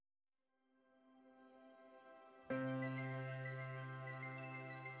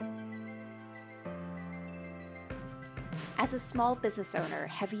As a small business owner,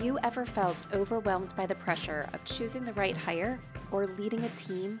 have you ever felt overwhelmed by the pressure of choosing the right hire or leading a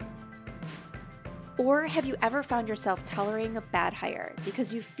team? Or have you ever found yourself tolerating a bad hire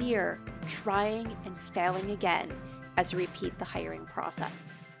because you fear trying and failing again as you repeat the hiring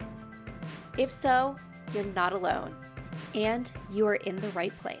process? If so, you're not alone, and you are in the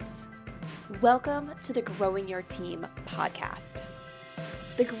right place. Welcome to the Growing Your Team podcast.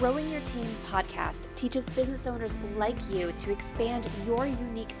 The Growing Your Team podcast teaches business owners like you to expand your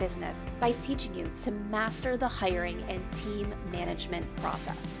unique business by teaching you to master the hiring and team management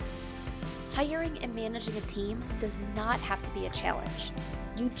process. Hiring and managing a team does not have to be a challenge.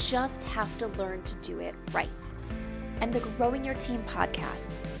 You just have to learn to do it right. And the Growing Your Team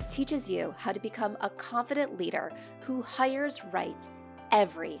podcast teaches you how to become a confident leader who hires right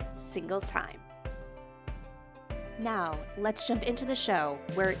every single time. Now, let's jump into the show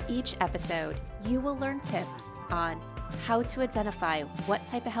where each episode you will learn tips on how to identify what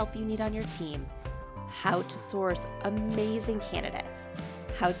type of help you need on your team, how to source amazing candidates,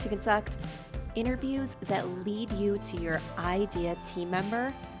 how to conduct interviews that lead you to your ideal team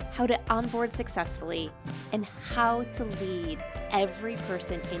member, how to onboard successfully, and how to lead every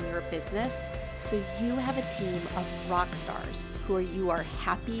person in your business so you have a team of rock stars who you are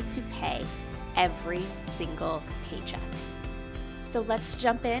happy to pay every single paycheck. So let's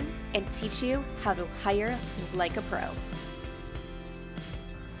jump in and teach you how to hire like a pro.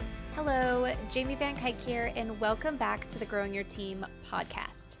 Hello, Jamie Van Kuyk here, and welcome back to the Growing Your Team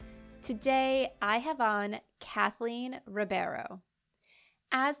podcast. Today, I have on Kathleen Ribeiro.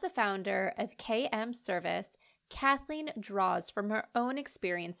 As the founder of KM Service, Kathleen draws from her own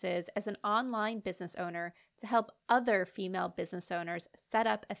experiences as an online business owner to help other female business owners set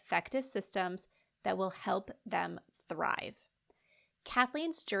up effective systems that will help them thrive.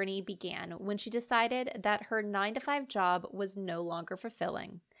 Kathleen's journey began when she decided that her 9-to-5 job was no longer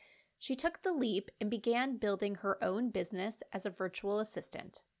fulfilling. She took the leap and began building her own business as a virtual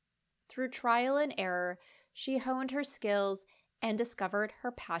assistant. Through trial and error, she honed her skills and discovered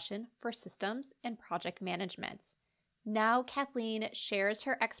her passion for systems and project management. Now, Kathleen shares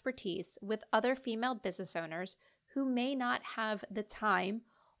her expertise with other female business owners who may not have the time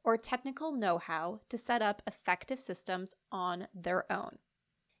or technical know-how to set up effective systems on their own.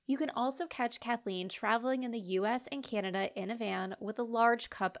 You can also catch Kathleen traveling in the US and Canada in a van with a large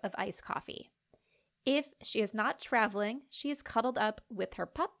cup of iced coffee. If she is not traveling, she is cuddled up with her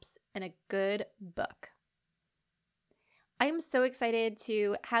pups and a good book. I am so excited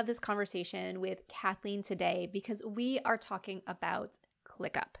to have this conversation with Kathleen today because we are talking about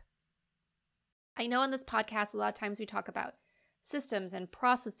ClickUp. I know on this podcast, a lot of times we talk about systems and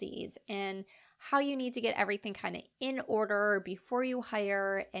processes and how you need to get everything kind of in order before you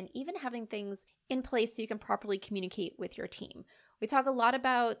hire and even having things in place so you can properly communicate with your team. We talk a lot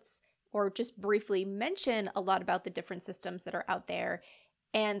about, or just briefly mention a lot about the different systems that are out there.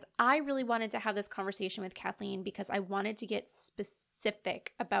 And I really wanted to have this conversation with Kathleen because I wanted to get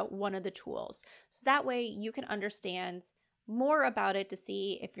specific about one of the tools. So that way you can understand more about it to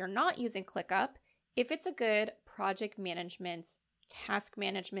see if you're not using ClickUp, if it's a good project management, task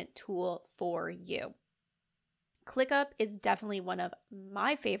management tool for you. ClickUp is definitely one of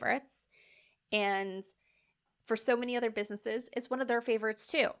my favorites. And for so many other businesses, it's one of their favorites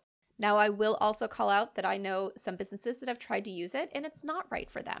too. Now, I will also call out that I know some businesses that have tried to use it and it's not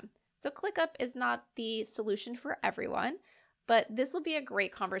right for them. So ClickUp is not the solution for everyone, but this will be a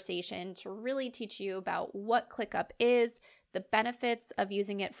great conversation to really teach you about what ClickUp is, the benefits of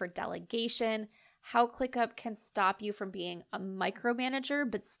using it for delegation, how ClickUp can stop you from being a micromanager,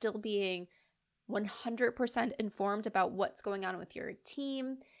 but still being 100% informed about what's going on with your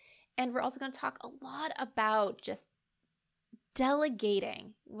team. And we're also going to talk a lot about just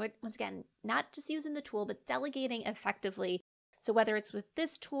delegating, once again, not just using the tool, but delegating effectively. So whether it's with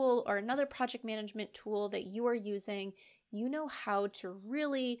this tool or another project management tool that you are using, you know how to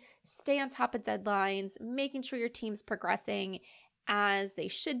really stay on top of deadlines, making sure your team's progressing as they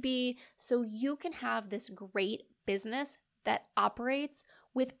should be, so you can have this great business that operates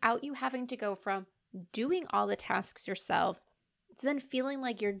without you having to go from doing all the tasks yourself to then feeling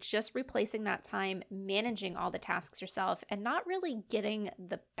like you're just replacing that time managing all the tasks yourself and not really getting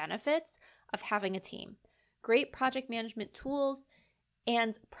the benefits of having a team. Great project management tools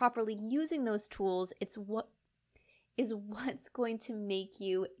and properly using those tools, it's what's going to make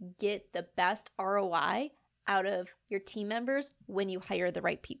you get the best ROI out of your team members when you hire the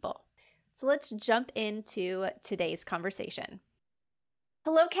right people. So let's jump into today's conversation.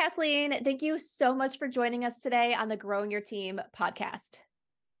 Hello, Kathleen. Thank you so much for joining us today on the Growing Your Team podcast.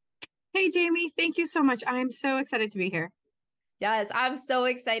 Hey, Jamie, thank you so much. I'm so excited to be here. Yes, I'm so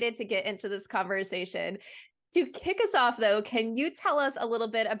excited to get into this conversation. To kick us off, though, can you tell us a little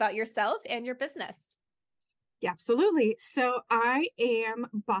bit about yourself and your business? Yeah, absolutely. So I am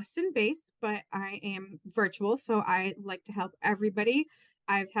Boston based, but I am virtual. So I like to help everybody.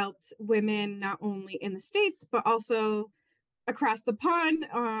 I've helped women not only in the States, but also across the pond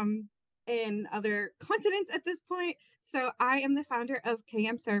in other continents at this point. So I am the founder of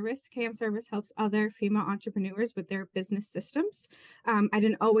KM Service. KM Service helps other female entrepreneurs with their business systems. I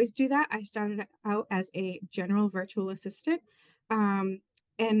didn't always do that. I started out as a general virtual assistant.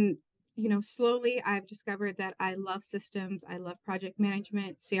 And slowly I've discovered that I love systems. I love project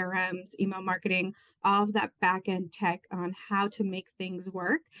management, CRMs, email marketing, all of that back end tech on how to make things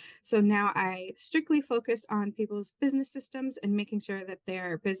work. So now I strictly focus on people's business systems and making sure that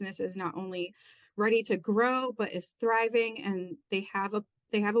their business is not only ready to grow, but is thriving and they have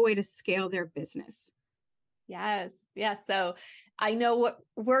a way to scale their business. Yes, yes. So I know what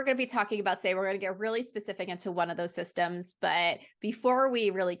we're going to be talking about today. We're going to get really specific into one of those systems. But before we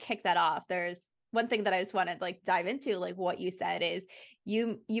really kick that off, there's one thing that I just want to dive into, like what you said is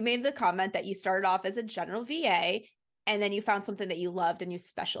you made the comment that you started off as a general VA and then you found something that you loved and you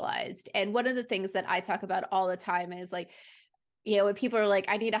specialized. And one of the things that I talk about all the time is when people are like,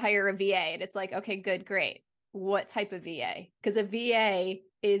 I need to hire a VA, and it's like, okay, good, great. What type of VA? Because a VA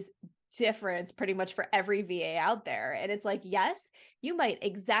is different pretty much for every VA out there. And it's like, yes, you might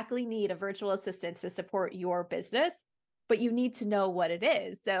exactly need a virtual assistant to support your business, but you need to know what it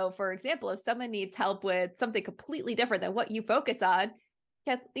is. So, for example, if someone needs help with something completely different than what you focus on,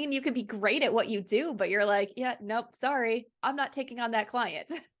 Kathleen, you could be great at what you do, but you're like, yeah, nope, sorry, I'm not taking on that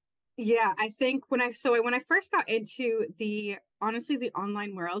client. Yeah, I think when I first got into the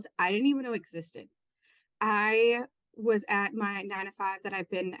online world, I didn't even know existed. I was at my 9 to 5 that I've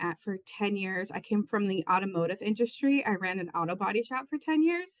been at for 10 years. I came from the automotive industry. I ran an auto body shop for 10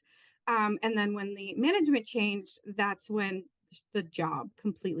 years. And then when the management changed, that's when the job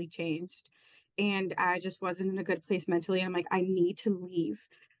completely changed. And I just wasn't in a good place mentally. And I'm like, I need to leave.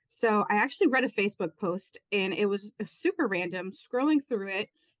 So I actually read a Facebook post and it was super random, scrolling through it.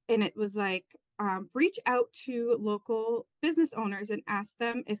 And it was like, reach out to local business owners and ask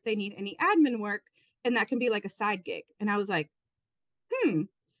them if they need any admin work, and that can be like a side gig. And I was like, hmm,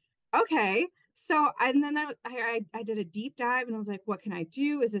 okay. So and then I did a deep dive and I was like, what can I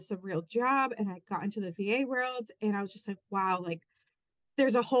do? Is this a real job? And I got into the VA world and I was just like, wow, like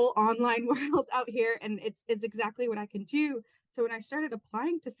there's a whole online world out here and it's exactly what I can do. So when I started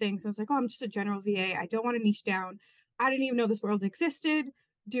applying to things, I was like, oh, I'm just a general VA. I don't want to niche down. I didn't even know this world existed.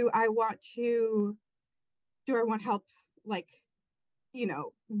 Do I want to do I want help like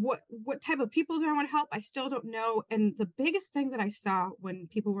what type of people do I want to help? I still don't know. And the biggest thing that I saw when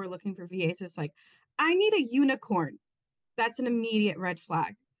people were looking for VAs is like, I need a unicorn. That's an immediate red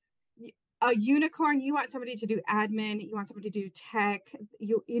flag. A unicorn, you want somebody to do admin, you want somebody to do tech,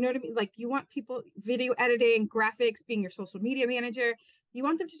 you know what I mean? Like you want people video editing, graphics, being your social media manager. You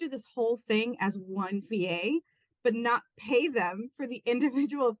want them to do this whole thing as one VA, but not pay them for the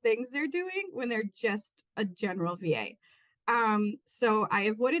individual things they're doing when they're just a general VA. So I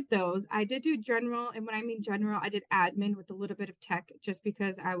avoided those. I did do general, and when I mean general, I did admin with a little bit of tech just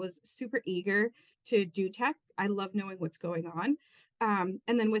because I was super eager to do tech. I love knowing what's going on.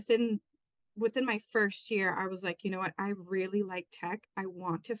 And then within my first year, I was like, you know what? I really like tech. I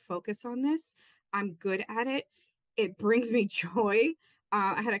want to focus on this. I'm good at it. It brings me joy.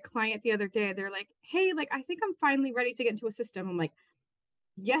 I had a client the other day. They're like, hey, like, I think I'm finally ready to get into a system. I'm like,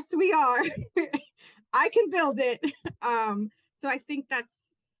 yes, we are. I can build it. So I think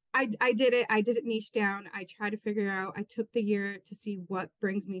I did it. I did it niche down. I tried to figure out, I took the year to see what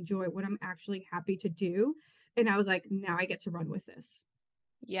brings me joy, what I'm actually happy to do. And I was like, now I get to run with this.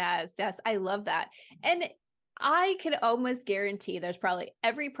 Yes, yes, I love that. And I can almost guarantee there's probably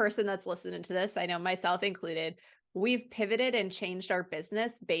every person that's listening to this, I know myself included, we've pivoted and changed our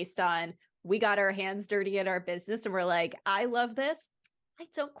business based on we got our hands dirty in our business and we're like, I love this. I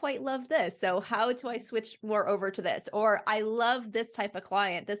don't quite love this. So how do I switch more over to this? Or I love this type of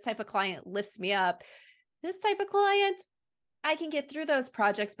client. This type of client lifts me up. This type of client, I can get through those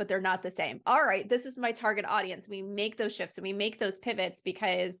projects, but they're not the same. All right, this is my target audience. We make those shifts and we make those pivots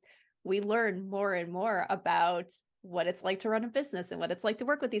because we learn more and more about what it's like to run a business and what it's like to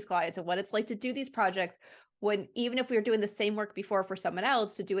work with these clients and what it's like to do these projects when even if we were doing the same work before for someone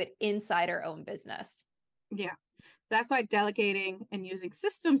else, to do it inside our own business. Yeah. That's why delegating and using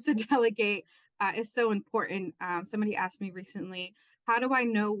systems to delegate is so important. Somebody asked me recently, how do I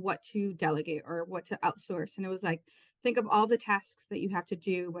know what to delegate or what to outsource? And it was like, think of all the tasks that you have to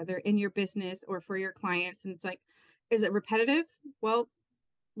do, whether in your business or for your clients. And it's like, is it repetitive? Well,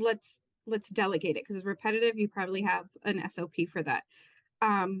 let's delegate it, because it's repetitive. You probably have an SOP for that.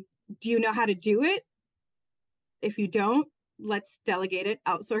 Do you know how to do it? If you don't, let's delegate it,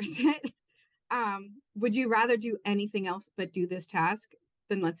 outsource it. Would you rather do anything else but do this task?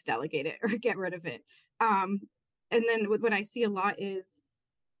 Then let's delegate it or get rid of it. And then what I see a lot is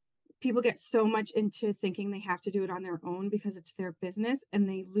people get so much into thinking they have to do it on their own because it's their business, and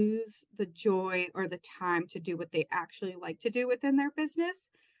they lose the joy or the time to do what they actually like to do within their business.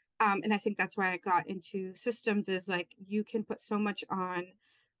 And I think that's why I got into systems, is like you can put so much on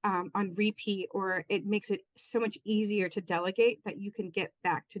repeat, or it makes it so much easier to delegate that you can get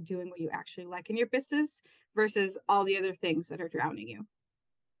back to doing what you actually like in your business versus all the other things that are drowning you.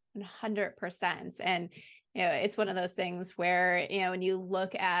 100%. And, it's one of those things where, when you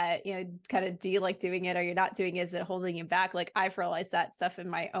look at, kind of, do you like doing it or you're not doing it? Is it holding you back? Like, I've realized that stuff in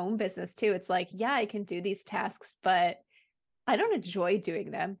my own business too. It's like, yeah, I can do these tasks, but I don't enjoy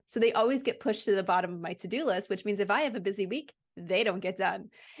doing them. So they always get pushed to the bottom of my to-do list, which means if I have a busy week, they don't get done.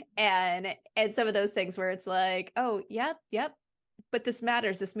 And some of those things where it's like, oh, yep, but this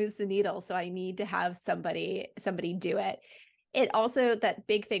matters. This moves the needle. So I need to have somebody do it. It also, that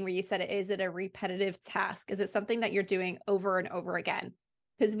big thing where you said, is it a repetitive task? Is it something that you're doing over and over again?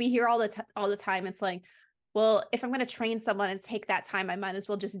 Because we hear all the time, it's like, well, if I'm going to train someone and take that time, I might as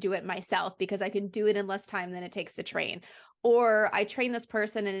well just do it myself because I can do it in less time than it takes to train. Or I train this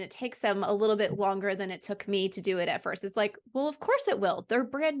person and it takes them a little bit longer than it took me to do it at first. It's like, well, of course it will. They're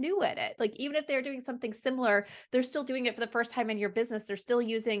brand new at it. Like, even if they're doing something similar, they're still doing it for the first time in your business. They're still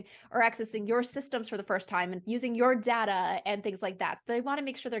using or accessing your systems for the first time and using your data and things like that. So they want to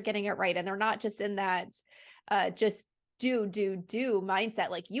make sure they're getting it right. And they're not just in that just do mindset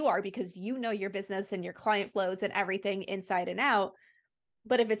like you are, because you know your business and your client flows and everything inside and out.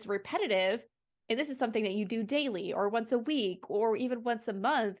 But if it's repetitive, and this is something that you do daily or once a week or even once a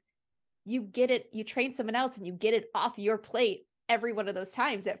month, you get it, you train someone else and you get it off your plate every one of those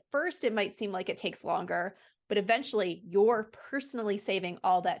times. At first, it might seem like it takes longer, but eventually you're personally saving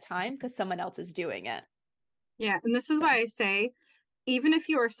all that time because someone else is doing it. Yeah. And this is why I say, even if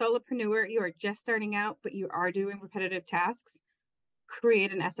you are a solopreneur, you are just starting out, but you are doing repetitive tasks,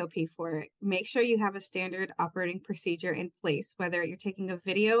 create an SOP for it. Make sure you have a standard operating procedure in place, whether you're taking a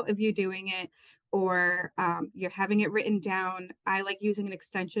video of you doing it or you're having it written down. I like using an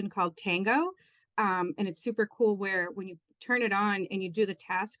extension called Tango. And it's super cool where when you turn it on and you do the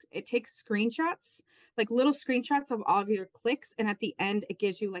tasks, it takes screenshots, like little screenshots of all of your clicks. And at the end, it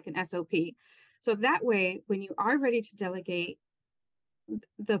gives you like an SOP. So that way, when you are ready to delegate,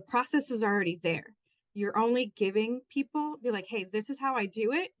 the process is already there. You're only giving people, be like, hey, this is how I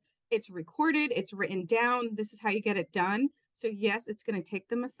do it. It's recorded, it's written down. This is how you get it done. So yes, it's going to take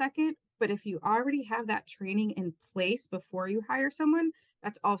them a second, but if you already have that training in place before you hire someone,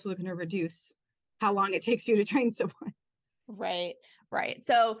 that's also going to reduce how long it takes you to train someone. Right.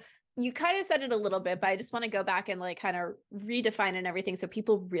 So you kind of said it a little bit, but I just want to go back and like kind of redefine and everything so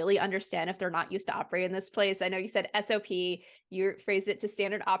people really understand if they're not used to operating in this place. I know you said SOP, you phrased it to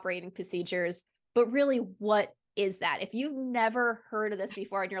standard operating procedures, but really, what is that? If you've never heard of this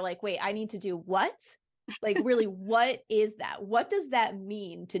before and you're like, wait, I need to do what? Like, really, what is that? What does that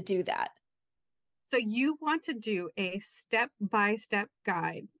mean to do that? So you want to do a step-by-step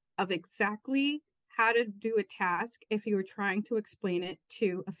guide of exactly how to do a task if you were trying to explain it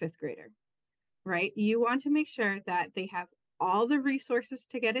to a fifth grader, right? You want to make sure that they have all the resources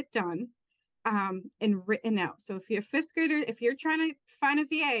to get it done and written out. So if you're a fifth grader, if you're trying to find a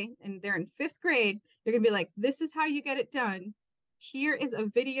VA and they're in fifth grade, you're going to be like, this is how you get it done. Here is a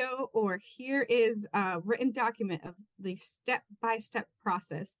video or here is a written document of the step-by-step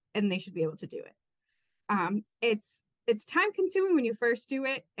process, and they should be able to do it. It's time consuming when you first do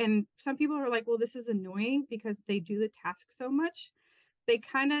it. And some people are like, well, this is annoying because they do the task so much. They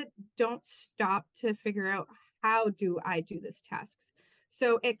kind of don't stop to figure out, how do I do this tasks?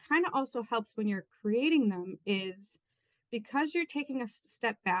 So it kind of also helps when you're creating them, is because you're taking a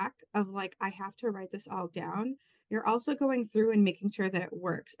step back of like, I have to write this all down. You're also going through and making sure that it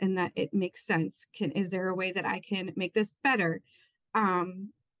works and that it makes sense. Is there a way that I can make this better?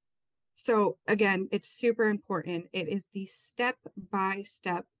 So again, it's super important. It is the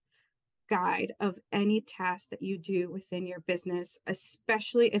step-by-step guide of any task that you do within your business,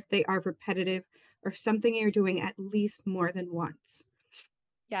 especially if they are repetitive or something you're doing at least more than once.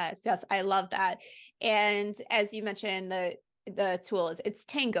 Yes, I love that. And as you mentioned, the tool it's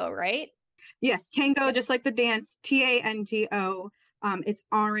Tango, right? Yes, Tango, just like the dance, Tango. It's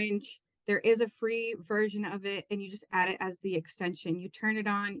orange. There is a free version of it, and you just add it as the extension. You turn it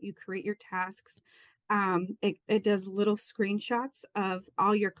on, you create your tasks. It does little screenshots of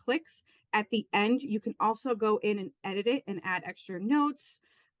all your clicks. At the end, you can also go in and edit it and add extra notes,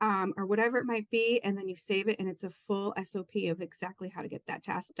 or whatever it might be, and then you save it, and it's a full SOP of exactly how to get that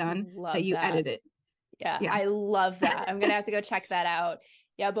task done that Love you that. edited. Yeah, Yeah. I love that. I'm gonna have to go check that out.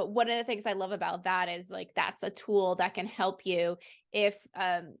 Yeah, but one of the things I love about that is like that's a tool that can help you if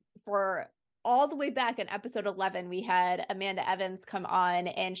for all the way back in episode 11, we had Amanda Evans come on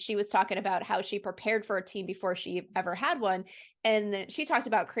and she was talking about how she prepared for a team before she ever had one. And she talked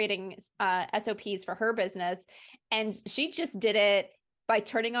about creating SOPs for her business. And she just did it by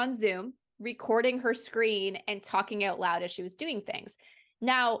turning on Zoom, recording her screen, and talking out loud as she was doing things.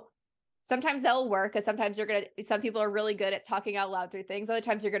 Now, sometimes that'll work because sometimes some people are really good at talking out loud through things. Other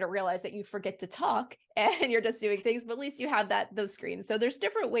times you're going to realize that you forget to talk and you're just doing things, but at least you have those screens. So there's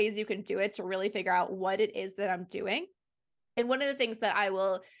different ways you can do it to really figure out what it is that I'm doing. And one of the things that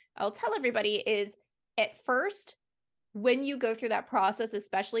I'll tell everybody is at first, when you go through that process,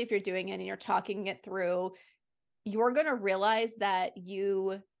 especially if you're doing it and you're talking it through, you're going to realize that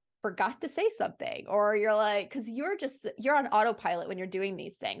you forgot to say something, or you're like, because you're on autopilot when you're doing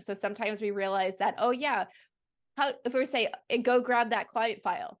these things. So sometimes we realize that, oh yeah, if we say, go grab that client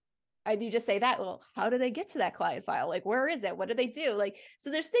file, and you just say that, well, how do they get to that client file? Like, where is it? What do they do? Like, so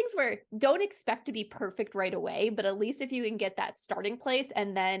there's things where don't expect to be perfect right away, but at least if you can get that starting place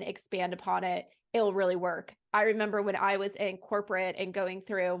and then expand upon it, it'll really work. I remember when I was in corporate and going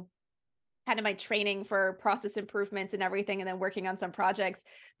through kind of my training for process improvements and everything, and then working on some projects,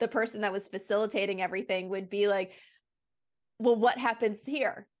 the person that was facilitating everything would be like, well, what happens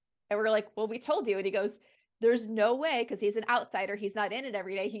here? And we're like, well, we told you. And he goes, there's no way, because he's an outsider, he's not in it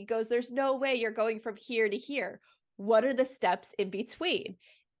every day. He goes, there's no way you're going from here to here. What are the steps in between?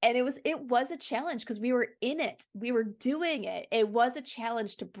 And it was a challenge because we were in it. We were doing it. It was a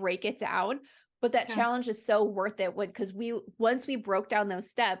challenge to break it down, but that challenge is so worth it because once we broke down those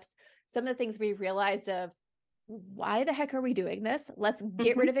steps, some of the things we realized of, why the heck are we doing this? Let's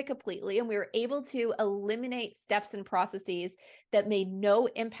get rid of it completely. And we were able to eliminate steps and processes that made no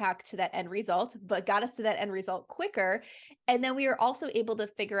impact to that end result, but got us to that end result quicker. And then we were also able to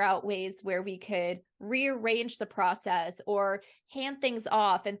figure out ways where we could rearrange the process or hand things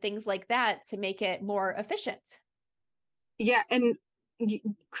off and things like that to make it more efficient. Yeah. And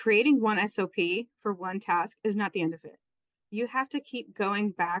creating one SOP for one task is not the end of it. You have to keep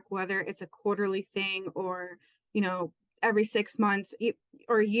going back, whether it's a quarterly thing or, every 6 months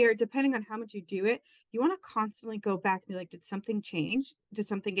or a year, depending on how much you do it. You want to constantly go back and be like, did something change? Did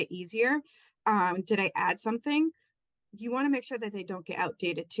something get easier? Did I add something? You want to make sure that they don't get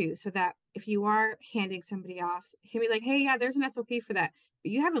outdated too, so that if you are handing somebody off, he'll be like, hey, yeah, there's an SOP for that,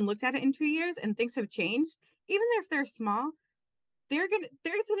 but you haven't looked at it in 2 years and things have changed. Even if they're small,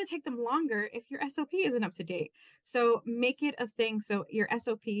 it's gonna take them longer if your SOP isn't up to date. So make it a thing. So your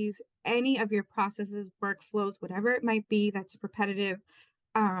SOPs, any of your processes, workflows, whatever it might be that's repetitive,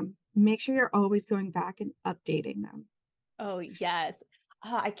 make sure you're always going back and updating them. Oh, yes.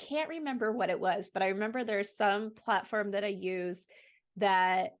 I can't remember what it was, but I remember there's some platform that I use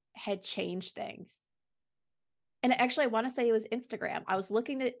that had changed things. And actually, I want to say it was Instagram. I was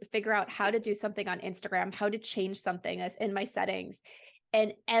looking to figure out how to do something on Instagram, how to change something in my settings.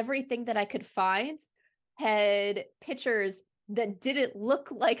 And everything that I could find had pictures that didn't look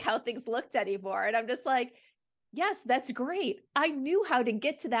like how things looked anymore. And I'm just like, yes, that's great. I knew how to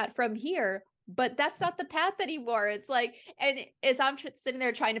get to that from here, but that's not the path anymore. It's like, and as I'm sitting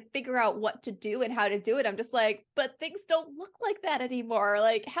there trying to figure out what to do and how to do it, I'm just like, but things don't look like that anymore.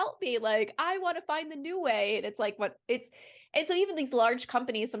 Like, help me. Like, I want to find the new way. And it's like, and so even these large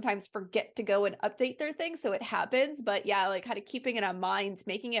companies sometimes forget to go and update their things. So it happens, but yeah, like kind of keeping it on mind,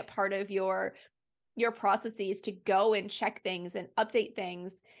 making it part of your processes to go and check things and update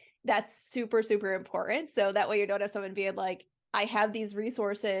things. That's super, super important. So that way you don't have someone being like, I have these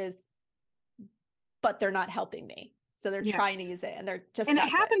resources, but they're not helping me. So they're trying to use it and they're just and not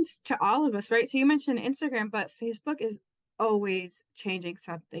it happens to all of us, right? So you mentioned Instagram, but Facebook is always changing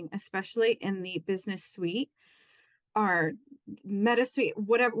something, especially in the business suite or meta suite,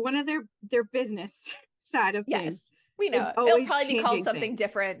 whatever, one of their business side of things. Yes, we know. It'll probably be called something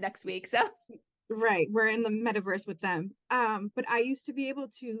different next week. So right, we're in the metaverse with them. But I used to be able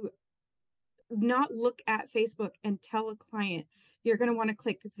to not look at Facebook and tell a client, you're going to want to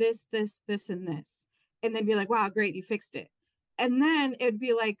click this, this, this, and this. And they'd be like, wow, great, you fixed it. And then it'd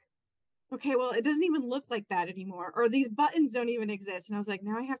be like, okay, well, it doesn't even look like that anymore. Or these buttons don't even exist. And I was like,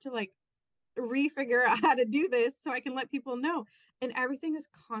 now I have to like refigure out how to do this so I can let people know. And everything is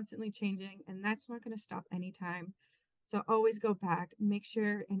constantly changing, and that's not going to stop anytime. So always go back, make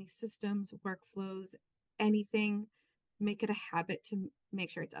sure any systems, workflows, anything, make it a habit to make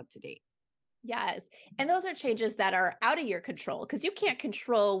sure it's up to date. Yes. And those are changes that are out of your control because you can't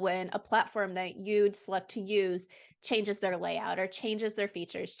control when a platform that you'd select to use changes their layout or changes their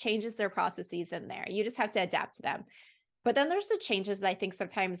features, changes their processes in there. You just have to adapt to them. But then there's the changes that I think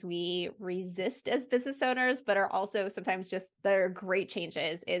sometimes we resist as business owners, but are also sometimes just they're great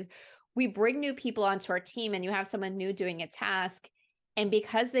changes is we bring new people onto our team and you have someone new doing a task. And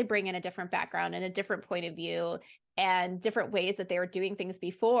because they bring in a different background and a different point of view and different ways that they were doing things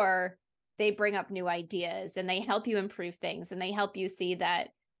before, they bring up new ideas and they help you improve things and they help you see that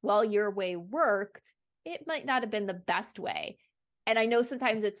while your way worked, it might not have been the best way. And I know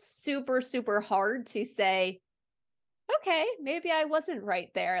sometimes it's super, super hard to say, okay, maybe I wasn't right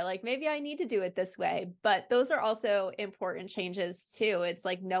there. Like maybe I need to do it this way. But those are also important changes too. It's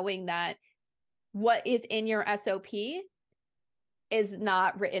like knowing that what is in your SOP is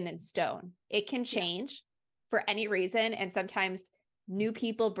not written in stone. It can change for any reason. And sometimes new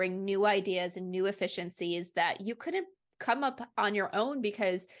people bring new ideas and new efficiencies that you couldn't come up on your own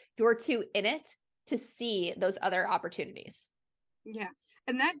because you're too in it to see those other opportunities. Yeah.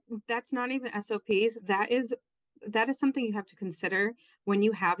 And that's not even SOPs. That is something you have to consider when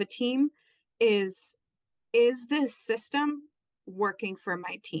you have a team is this system working for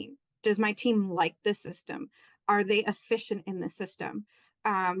my team? Does my team like the system? Are they efficient in the system?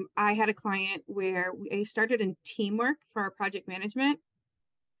 I had a client where we started in teamwork for our project management.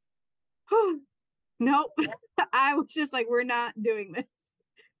 Nope. I was just like, we're not doing this.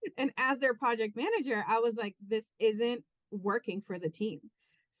 And as their project manager, I was like, this isn't working for the team.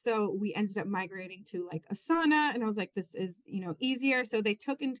 So we ended up migrating to like Asana, and I was like, this is, easier. So they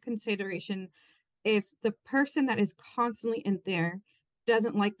took into consideration if the person that is constantly in there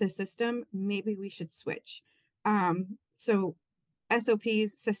doesn't like the system, maybe we should switch. So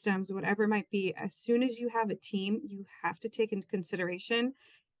SOPs, systems, whatever it might be, as soon as you have a team, you have to take into consideration,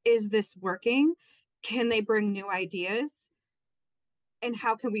 is this working? Can they bring new ideas? And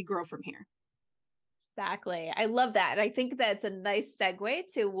how can we grow from here? Exactly. I love that. And I think that's a nice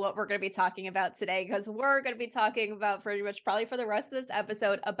segue to what we're going to be talking about today, because we're going to be talking about pretty much probably for the rest of this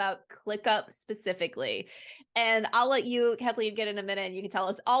episode about ClickUp specifically. And I'll let you, Kathleen, get in a minute and you can tell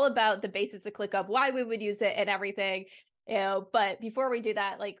us all about the basics of ClickUp, why we would use it and everything. But before we do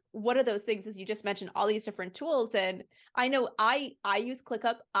that, like one of those things is you just mentioned all these different tools. And I know I use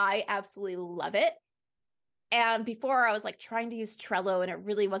ClickUp. I absolutely love it. And before I was like trying to use Trello and it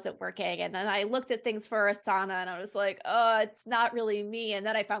really wasn't working. And then I looked at things for Asana and I was like, oh, it's not really me. And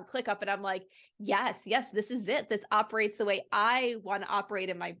then I found ClickUp and I'm like, yes, this is it. This operates the way I want to operate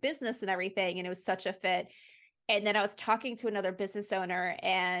in my business and everything. And it was such a fit. And then I was talking to another business owner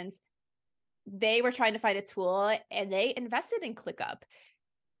and they were trying to find a tool and they invested in ClickUp.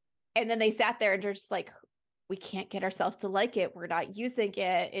 And then they sat there and they're just like, we can't get ourselves to like it. We're not using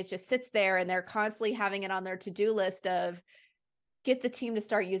it. It just sits there and they're constantly having it on their to-do list of get the team to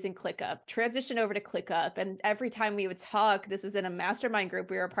start using ClickUp, transition over to ClickUp. And every time we would talk, this was in a mastermind group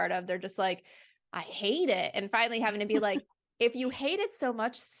we were a part of, they're just like, I hate it. And finally having to be like, if you hate it so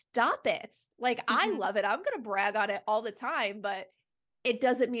much, stop it. Like, I love it. I'm going to brag on it all the time, but it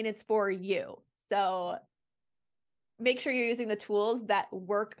doesn't mean it's for you. So make sure you're using the tools that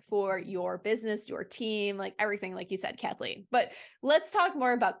work for your business, your team, like everything, like you said, Kathleen. But let's talk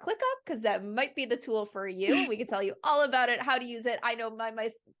more about ClickUp because that might be the tool for you. We can tell you all about it, how to use it. I know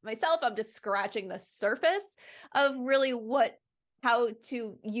myself, I'm just scratching the surface of really how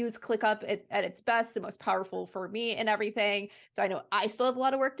to use ClickUp at its best, the most powerful for me and everything. So I know I still have a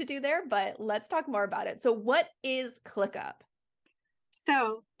lot of work to do there, but let's talk more about it. So what is ClickUp?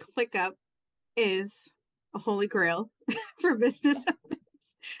 So ClickUp is a holy grail for business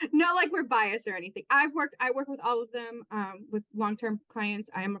owners. Not like we're biased or anything. I work with all of them with long-term clients.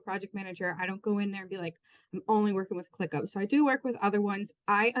 I am a project manager. I don't go in there and be like, I'm only working with ClickUp. So I do work with other ones.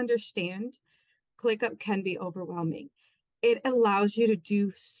 I understand ClickUp can be overwhelming. It allows you to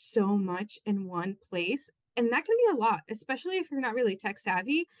do so much in one place. And that can be a lot, especially if you're not really tech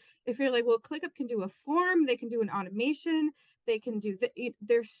savvy. If you're like, well, ClickUp can do a form, they can do an automation, they can do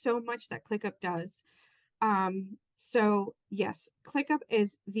there's so much that ClickUp does. So yes, ClickUp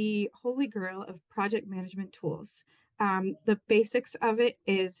is the holy grail of project management tools. The basics of it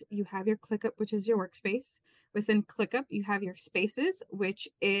is you have your ClickUp, which is your workspace. Within ClickUp, you have your spaces, which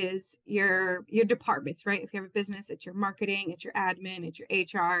is your departments, right? If you have a business, it's your marketing, it's your admin, it's your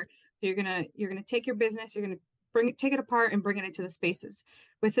HR. So you're gonna take your business, you're gonna take it apart and bring it into the spaces.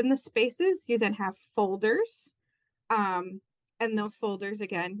 Within the spaces, you then have folders. And those folders,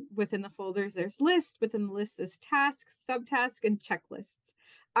 again, within the folders, there's lists. Within the list is tasks, subtasks, and checklists.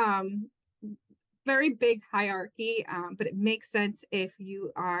 Very big hierarchy, but it makes sense if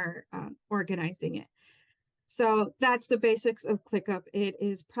you are organizing it. So that's the basics of ClickUp. It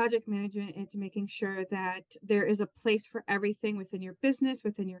is project management. It's making sure that there is a place for everything within your business,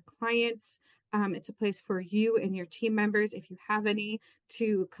 within your clients. It's a place for you and your team members, if you have any,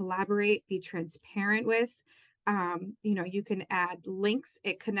 to collaborate, be transparent with. You can add links.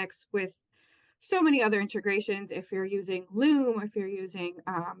 It connects with so many other integrations. If you're using Loom, if you're using,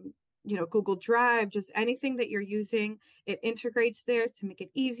 Google Drive, just anything that you're using, it integrates there to make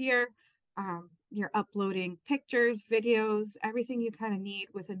it easier. You're uploading pictures, videos, everything you kind of need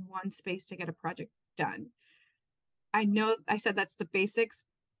within one space to get a project done. I know I said that's the basics,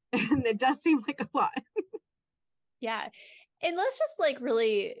 and it does seem like a lot. Yeah. And let's just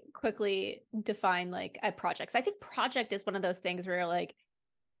really quickly define projects. I think project is one of those things where you're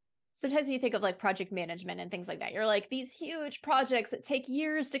sometimes when you think of project management and things like that, you're these huge projects that take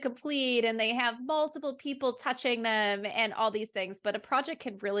years to complete and they have multiple people touching them and all these things. But a project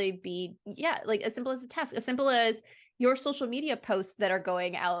can really be, as simple as a task, as simple as your social media posts that are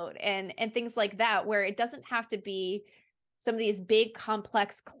going out and things like that, where it doesn't have to be some of these big,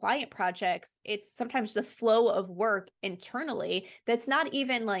 complex client projects. It's sometimes the flow of work internally that's not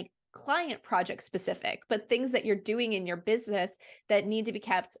even client project specific, but things that you're doing in your business that need to be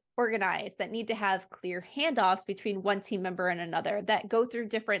kept organized, that need to have clear handoffs between one team member and another, that go through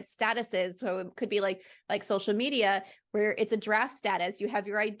different statuses. So it could be like social media, where it's a draft status, you have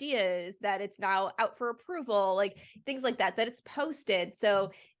your ideas, that it's now out for approval, things like that it's posted.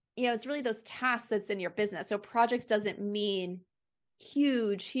 So, it's really those tasks that's in your business. So projects doesn't mean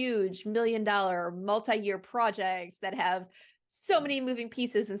huge $1 million multi-year projects that have so many moving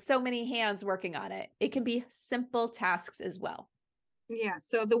pieces and so many hands working on it. It can be simple tasks as well. Yeah.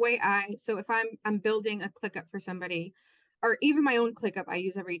 So if I'm building a ClickUp for somebody, or even my own ClickUp I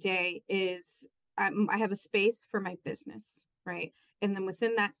use every day, is I have a space for my business, right? And then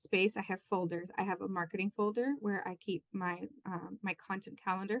within that space, I have folders. I have a marketing folder where I keep my content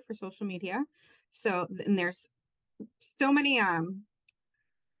calendar for social media. So, and there's so many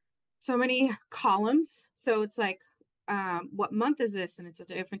columns. So it's what month is this? And it's a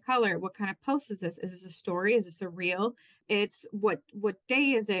different color. What kind of post is this? Is this a story? Is this a reel? It's what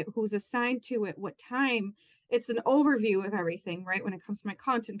day is it? Who's assigned to it? What time? It's an overview of everything, right? When it comes to my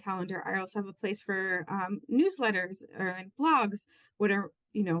content calendar, I also have a place for newsletters and blogs. What are,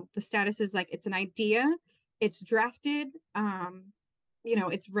 the status is it's an idea, it's drafted,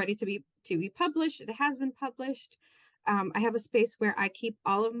 it's ready to be published. It has been published. I have a space where I keep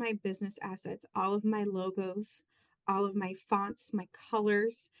all of my business assets, all of my logos, all of my fonts, my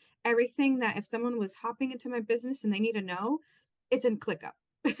colors, everything that if someone was hopping into my business and they need to know, it's in ClickUp.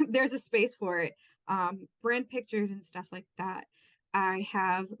 There's a space for it. Brand pictures and stuff like that. I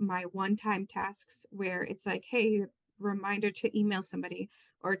have my one-time tasks where it's hey, reminder to email somebody,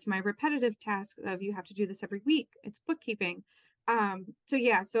 or it's my repetitive task of you have to do this every week. It's bookkeeping. So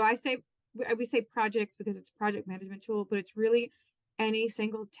we say projects because it's a project management tool, but it's really any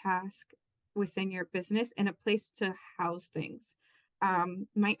single task within your business and a place to house things.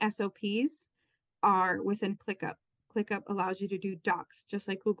 My SOPs are within ClickUp. ClickUp allows you to do docs, just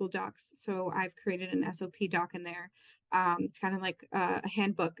like Google Docs. So I've created an SOP doc in there. It's kind of like a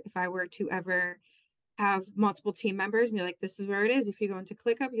handbook. If I were to ever have multiple team members and be this is where it is. If you go into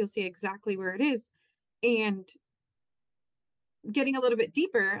ClickUp, you'll see exactly where it is. And getting a little bit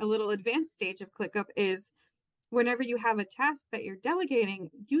deeper, a little advanced stage of ClickUp is whenever you have a task that you're delegating,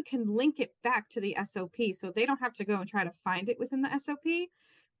 you can link it back to the SOP. So they don't have to go and try to find it within the SOP.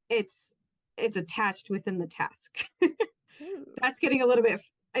 It's attached within the task. That's getting a little bit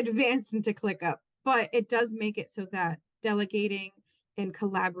advanced into ClickUp, but it does make it so that delegating and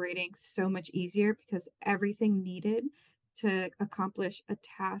collaborating so much easier, because everything needed to accomplish a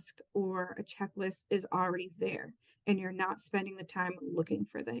task or a checklist is already there, and you're not spending the time looking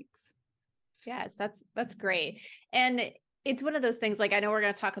for things. Yes, that's great. And it's one of those things, I know we're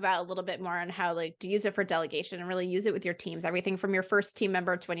going to talk about a little bit more on how to use it for delegation and really use it with your teams, everything from your first team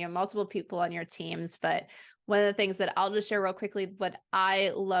member to when you have multiple people on your teams. But one of the things that I'll just share real quickly, what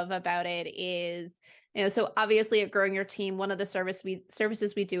I love about it is, so obviously at growing your team, one of the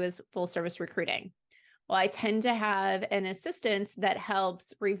services we do is full service recruiting. Well, I tend to have an assistant that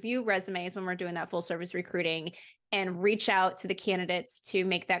helps review resumes when we're doing that full service recruiting and reach out to the candidates to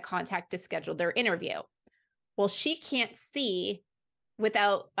make that contact to schedule their interview. Well, she can't see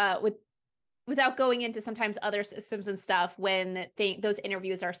without without going into sometimes other systems and stuff when those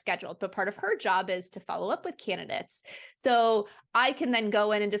interviews are scheduled. But part of her job is to follow up with candidates. So I can then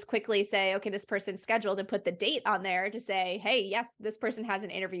go in and just quickly say, okay, this person's scheduled, and put the date on there to say, hey, yes, this person has an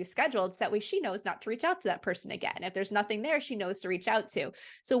interview scheduled. So that way she knows not to reach out to that person again. If there's nothing there, she knows to reach out to.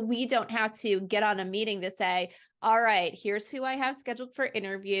 So we don't have to get on a meeting to say, all right, here's who I have scheduled for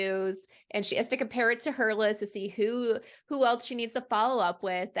interviews. And she has to compare it to her list to see who else she needs to follow up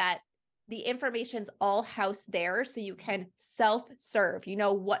with. That the information's all housed there, so you can self-serve. You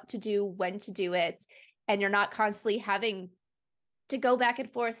know what to do, when to do it, and you're not constantly having to go back and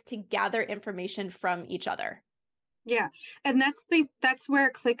forth to gather information from each other. Yeah. And that's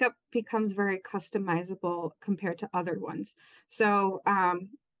where ClickUp becomes very customizable compared to other ones. So,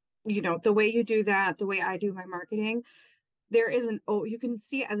 the way you do that, the way I do my marketing, you can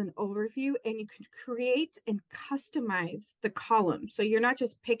see it as an overview, and you can create and customize the column. So you're not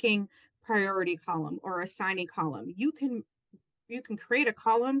just picking priority column or assignee column. You can create a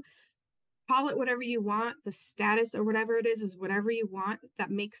column, call it whatever you want. The status or whatever it is whatever you want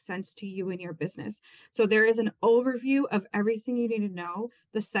that makes sense to you and your business. So there is an overview of everything you need to know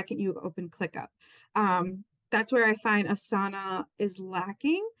the second you open ClickUp. That's where I find Asana is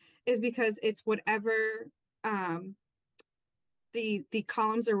lacking, is because it's whatever the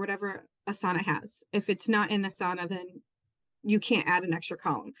columns or whatever Asana has. If it's not in Asana, then you can't add an extra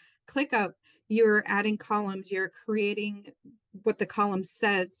column. ClickUp, you're adding columns, you're creating what the column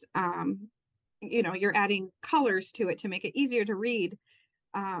says. You're adding colors to it to make it easier to read.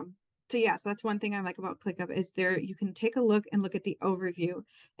 So that's one thing I like about ClickUp, is there you can take a look and look at the overview,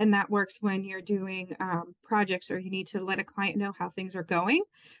 and that works when you're doing projects or you need to let a client know how things are going.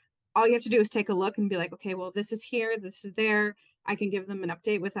 All you have to do is take a look and be like, okay, well, this is here, this is there. I can give them an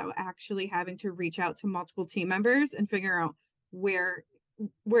update without actually having to reach out to multiple team members and figure out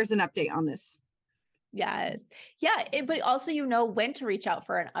where's an update on this. Yes. Yeah. But also, when to reach out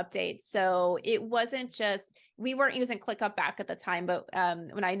for an update. So it wasn't just, we weren't using ClickUp back at the time, but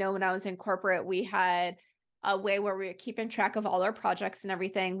when I was in corporate, we had a way where we were keeping track of all our projects and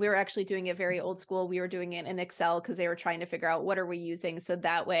everything. We were actually doing it very old school. We were doing it in Excel because they were trying to figure out what are we using. So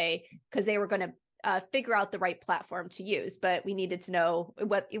that way, because they were going to figure out the right platform to use, but we needed to know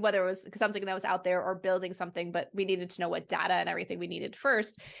whether it was something that was out there or building something, but we needed to know what data and everything we needed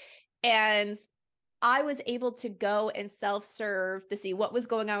first. And I was able to go and self-serve to see what was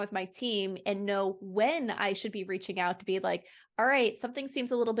going on with my team and know when I should be reaching out to be like, all right, something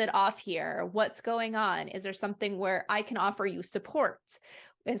seems a little bit off here. What's going on? Is there something where I can offer you support?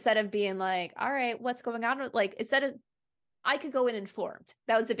 Instead of being like, all right, what's going on? Like, instead of, I could go in informed.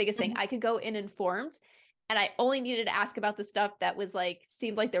 That was the biggest thing. I could go in informed, and I only needed to ask about the stuff that was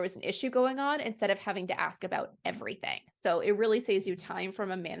seemed like there was an issue going on, instead of having to ask about everything. So it really saves you time from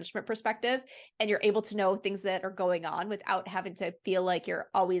a management perspective, and you're able to know things that are going on without having to feel like you're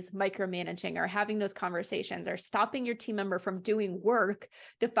always micromanaging or having those conversations or stopping your team member from doing work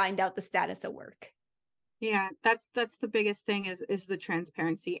to find out the status of work. Yeah, that's the biggest thing is the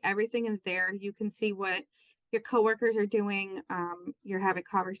transparency. Everything is there. You can see what your coworkers are doing. You're having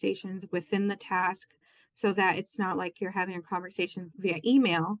conversations within the task, so that it's not like you're having a conversation via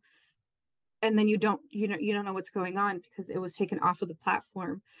email and then you don't know what's going on because it was taken off of the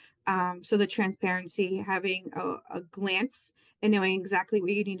platform. So the transparency, having a glance and knowing exactly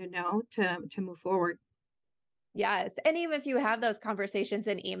what you need to know to move forward. Yes. And even if you have those conversations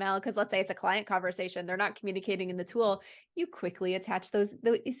in email, because let's say it's a client conversation, they're not communicating in the tool, you quickly attach those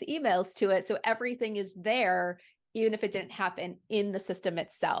emails to it. So everything is there, even if it didn't happen in the system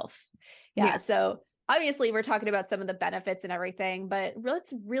itself. Yeah. So obviously we're talking about some of the benefits and everything, but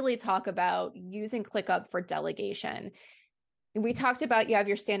let's really talk about using ClickUp for delegation. We talked about you have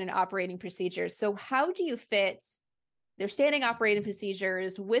your standard operating procedures. So how do you fit their standing operating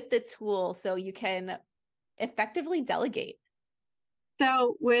procedures with the tool so you can effectively delegate?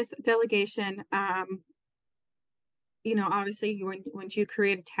 So with delegation, obviously once you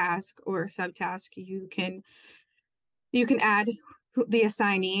create a task or a subtask, you can add the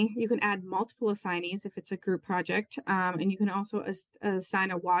assignee. You can add multiple assignees if it's a group project, and you can also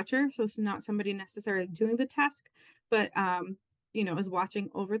assign a watcher. So it's not somebody necessarily doing the task, but is watching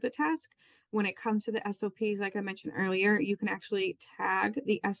over the task. When it comes to the SOPs, like I mentioned earlier, you can actually tag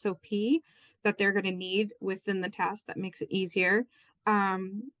the SOP that they're going to need within the task. That makes it easier.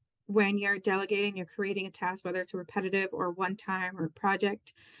 When you're delegating, you're creating a task, whether it's a repetitive or one time or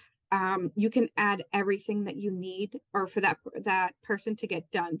project, you can add everything that you need or for that person to get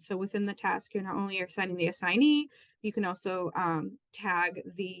done. So within the task, you're not only assigning the assignee, you can also tag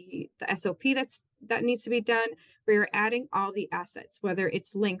the SOP that needs to be done, where you're adding all the assets, whether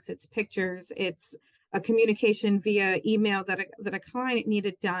it's links, it's pictures, it's a communication via email that a client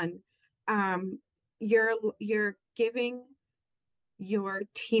needed done. You're giving your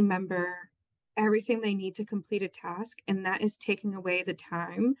team member everything they need to complete a task, and that is taking away the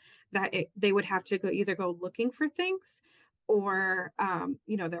time that they would have to either go looking for things, or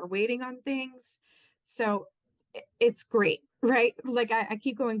they're waiting on things. So it's great, right? Like I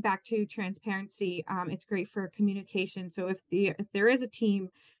keep going back to transparency. It's great for communication. So if there is a team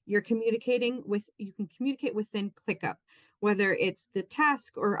you're communicating with, you can communicate within ClickUp, whether it's the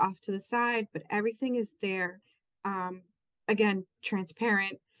task or off to the side, but everything is there. Again,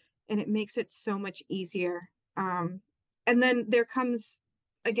 transparent, and it makes it so much easier. And then there comes,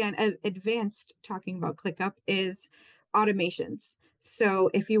 again, advanced, talking about ClickUp, is automations. So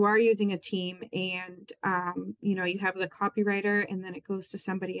if you are using a team and you have the copywriter and then it goes to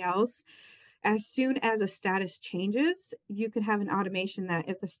somebody else, as soon as a status changes, you can have an automation that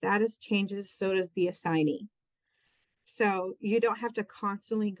if the status changes, so does the assignee. So you don't have to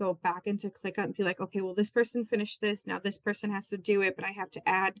constantly go back into ClickUp and be like, okay, well, this person finished this, now this person has to do it, but I have to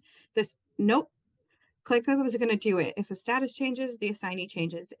add this. Nope. ClickUp is going to do it. If a status changes, the assignee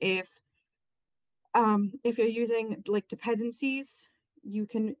changes. If you're using like dependencies, you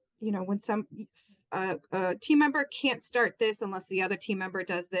can, when a team member can't start this unless the other team member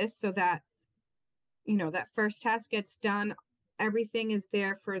does this, so that, that first task gets done, everything is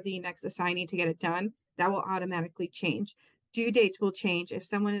there for the next assignee to get it done. That will automatically change. Due dates will change if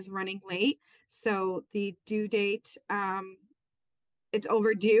someone is running late. So the due date, it's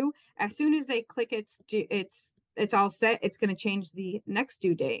overdue. As soon as they click it's all set, it's going to change the next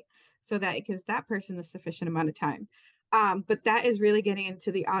due date, so that it gives that person the sufficient amount of time. But that is really getting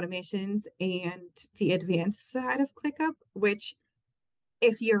into the automations and the advanced side of ClickUp, which,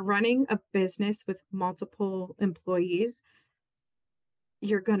 if you're running a business with multiple employees,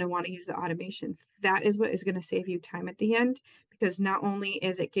 you're going to want to use the automations. That is what is going to save you time at the end, because not only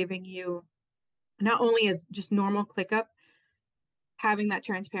is just normal ClickUp having that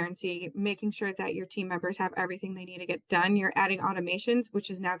transparency, making sure that your team members have everything they need to get done, you're adding automations,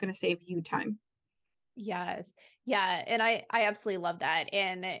 which is now going to save you time. Yes. Yeah. And I absolutely love that.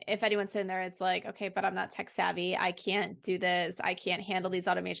 And if anyone's in there, it's like, okay, but I'm not tech savvy. I can't do this. I can't handle these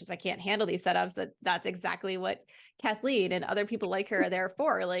automations. I can't handle these setups. That's exactly what Kathleen and other people like her are there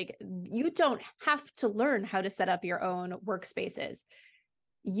for. Like, you don't have to learn how to set up your own workspaces.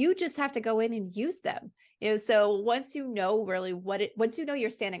 You just have to go in and use them. So once you know really once you know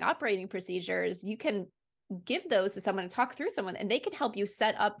your standing operating procedures, you can give those to someone and talk through someone, and they can help you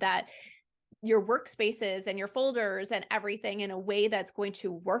set up your workspaces and your folders and everything in a way that's going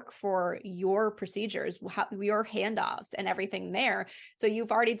to work for your procedures, your handoffs and everything there. So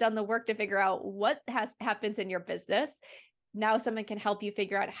you've already done the work to figure out what happens in your business. Now someone can help you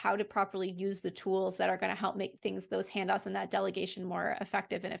figure out how to properly use the tools that are going to help make those handoffs and that delegation more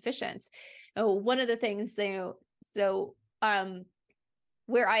effective and efficient. One of the things, where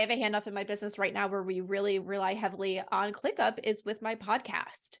I have a handoff in my business right now where we really rely heavily on ClickUp is with my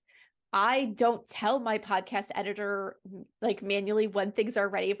podcast. I don't tell my podcast editor like manually when things are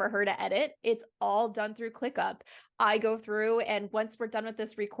ready for her to edit. It's all done through ClickUp. I go through, and once we're done with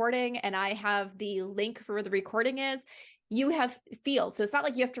this recording and I have the link for where the recording is, you have fields. So it's not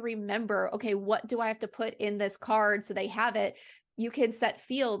like you have to remember, okay, what do I have to put in this card so they have it? You can set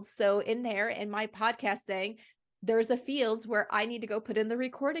fields. So in there, in my podcast thing, there's a field where I need to go put in the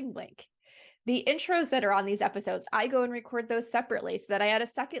recording link. The intros that are on these episodes, I go and record those separately so that I add a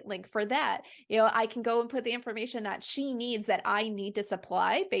second link for that. I can go and put the information that she needs that I need to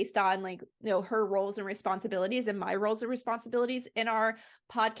supply based on her roles and responsibilities and my roles and responsibilities in our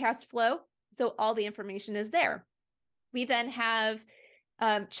podcast flow. So all the information is there. We then have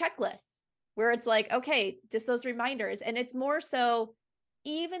checklists where it's like, okay, just those reminders. And it's more so,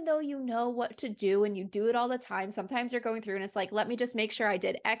 even though you know what to do and you do it all the time, sometimes you're going through and it's like, let me just make sure I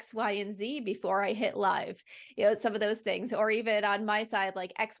did X, Y, and Z before I hit live. Some of those things, or even on my side,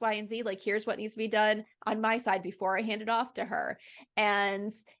 like X, Y, and Z, like here's what needs to be done on my side before I hand it off to her.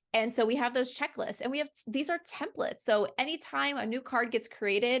 And so we have those checklists, and these are templates. So anytime a new card gets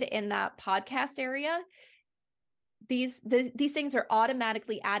created in that podcast area, these things are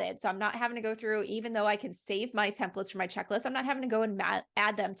automatically added. So I'm not having to go through, even though I can save my templates for my checklist, I'm not having to go and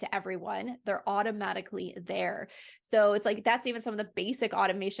add them to everyone. They're automatically there. So it's like, that's even some of the basic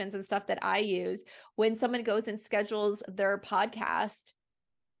automations and stuff that I use. When someone goes and schedules their podcast,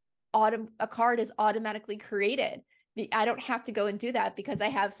 a card is automatically created. I don't have to go and do that because I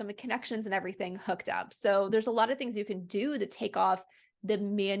have some connections and everything hooked up. So there's a lot of things you can do to take off the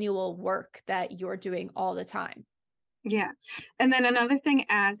manual work that you're doing all the time. Yeah. And then another thing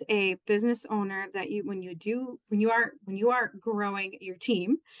as a business owner that when you are growing your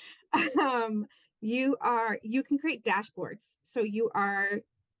team, um, you can create dashboards. So you're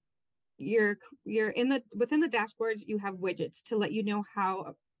in the within the dashboards, you have widgets to let you know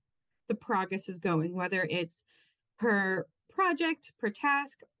how the progress is going, whether it's per project, per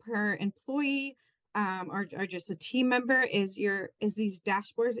task, per employee, or just a team member. Is these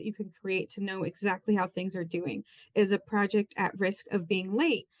dashboards that you can create to know exactly how things are doing. Is a project at risk of being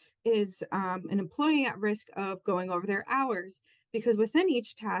late? Is an employee at risk of going over their hours? Because within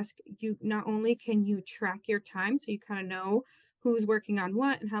each task, you not only can you track your time, so you kind of know who's working on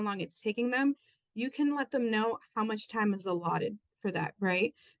what and how long it's taking them, you can let them know how much time is allotted for that,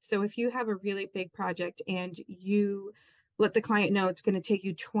 right? So if you have a really big project and you let the client know it's going to take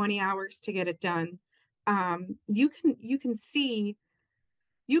you 20 hours to get it done, you can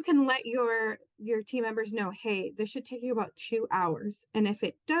let your team members know, hey, this should take you about 2 hours. And if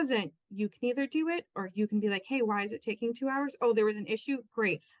it doesn't, you can either do it or you can be like, hey, why is it taking 2 hours? Oh, there was an issue.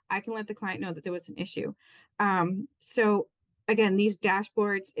 Great. I can let the client know that there was an issue. So again, these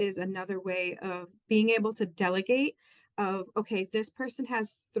dashboards is another way of being able to delegate of, okay, this person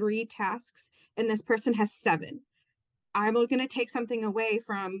has 3 tasks and this person has 7. I'm going to take something away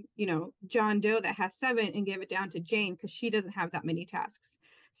from, John Doe that has 7 and give it down to Jane because she doesn't have that many tasks.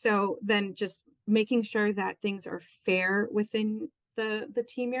 So then just making sure that things are fair within the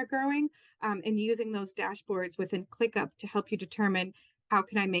team you're growing, and using those dashboards within ClickUp to help you determine how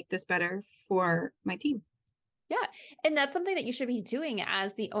can I make this better for my team. Yeah. And that's something that you should be doing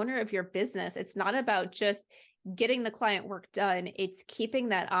as the owner of your business. It's not about just getting the client work done. It's keeping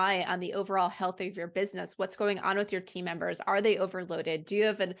that eye on the overall health of your business. What's going on with your team members? Are they overloaded? Do you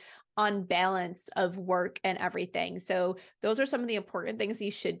have an unbalance of work and everything? So those are some of the important things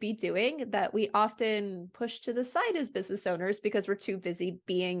you should be doing that we often push to the side as business owners because we're too busy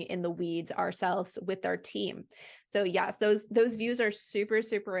being in the weeds ourselves with our team. So yes, those views are super,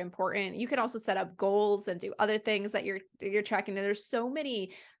 super important. You can also set up goals and do other things that you're tracking. There's so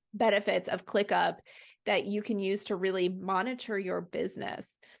many benefits of ClickUp that you can use to really monitor your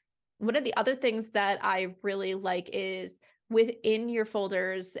business. One of the other things that I really like is within your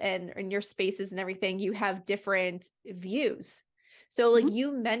folders and in your spaces and everything, you have different views. So like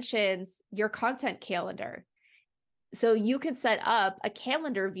you mentioned your content calendar. So you can set up a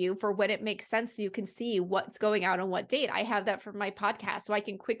calendar view for when it makes sense. So you can see what's going out on what date. I have that for my podcast. So I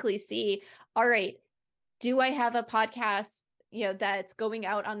can quickly see, all right, do I have a podcast, that's going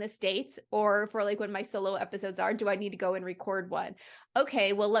out on this date? Or for like when my solo episodes are, do I need to go and record one?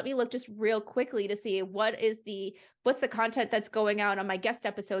 Okay, well, let me look just real quickly to see what's the content that's going out on my guest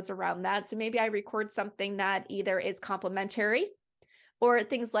episodes around that. So maybe I record something that either is complimentary or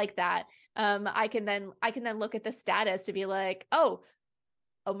things like that. I can then look at the status to be like, oh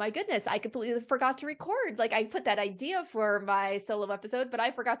my goodness, I completely forgot to record. Like I put that idea for my solo episode, but I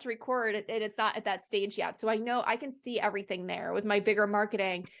forgot to record it and it's not at that stage yet. So I know I can see everything there with my bigger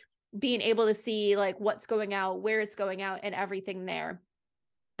marketing, being able to see like what's going out, where it's going out and everything there.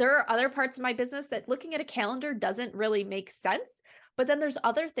 There are other parts of my business that looking at a calendar doesn't really make sense. But then there's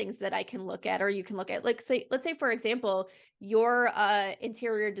other things that I can look at, or you can look at, like, let's say, for example, your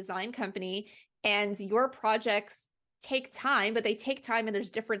interior design company and your projects take time, but they take time and there's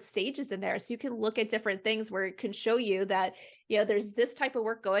different stages in there. So you can look at different things where it can show you that, there's this type of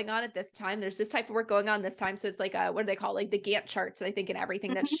work going on at this time. There's this type of work going on this time. So it's like, what do they call it? Like the Gantt charts, I think, and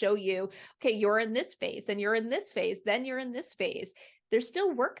everything that show you, okay, you're in this phase and you're in this phase, then you're in this phase. There's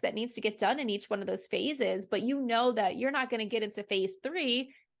still work that needs to get done in each one of those phases, but you know that you're not going to get into phase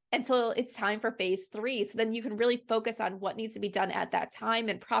 3 until it's time for phase 3. So then you can really focus on what needs to be done at that time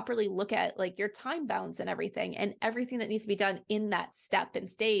and properly look at like your time bounds and everything that needs to be done in that step and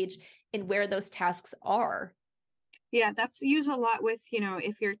stage and where those tasks are. Yeah, that's used a lot with,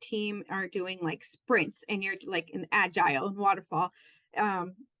 if your team are doing like sprints and you're like in agile and waterfall.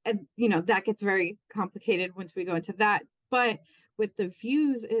 And that gets very complicated once we go into that. But with the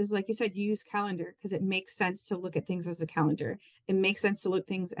views is like you said, you use calendar because it makes sense to look at things as a calendar. It makes sense to look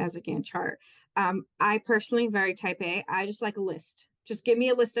things as a Gantt chart. I personally very type A. I just like a list. Just give me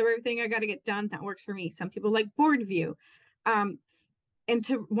a list of everything I got to get done. That works for me. Some people like board view. And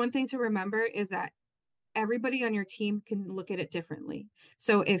one thing to remember is that everybody on your team can look at it differently.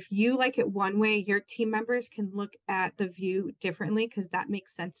 So if you like it one way, your team members can look at the view differently because that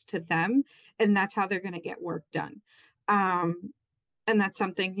makes sense to them. And that's how they're going to get work done. And that's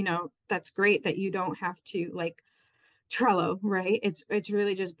something, that's great that you don't have to like Trello, right? It's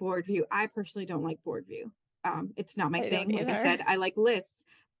really just board view. I personally don't like board view. It's not my I don't thing. Like I either. said, I like lists,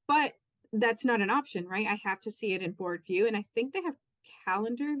 but that's not an option, right? I have to see it in board view, and I think they have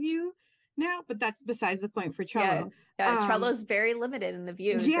calendar view now, but that's besides the point for Yeah. Trello. Trello's very limited in the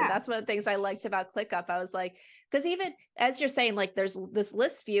views. And Yeah. that's one of the things I liked about ClickUp. I was like, because even as you're saying, like there's this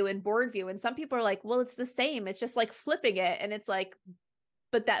list view and board view, and some people are like, well, it's the same. It's just like flipping it. And it's like,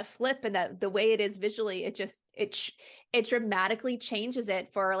 but that flip and that the way it is visually, it dramatically changes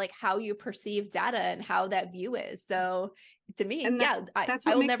it for like how you perceive data and how that view is. So to me, And yeah, that's I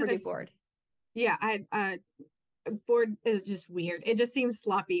what will makes never it do board. yeah, board is just weird. It just seems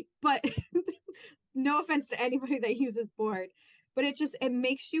sloppy, but no offense to anybody that uses board, but it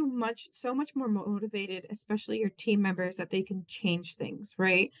makes you so much more motivated, especially your team members, that they can change things,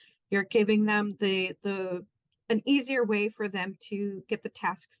 right? You're giving them an easier way for them to get the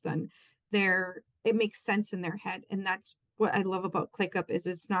tasks done. It makes sense in their head. And that's what I love about ClickUp is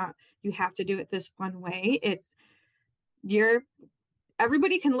it's not, you have to do it this one way. You're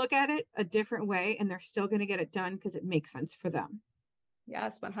everybody can look at it a different way and they're still going to get it done because it makes sense for them.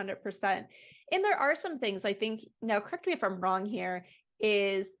 Yes, 100%. And there are some things I think, now correct me if I'm wrong here,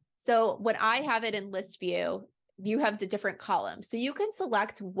 is so when I have it in list view, you have the different columns. So you can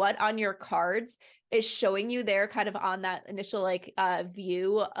select what on your cards is showing you there kind of on that initial like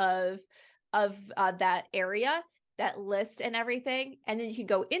view of that area, that list and everything. And then you can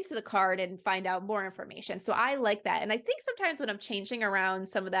go into the card and find out more information. So I like that. And I think sometimes when I'm changing around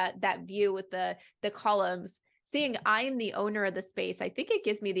some of that view with the columns, seeing I am the owner of the space, I think it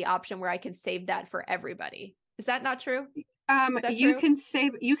gives me the option where I can save that for everybody. Is that not true? Is that You true?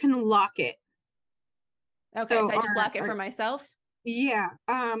 can you can lock it. Okay, so So I just lock it for myself. yeah,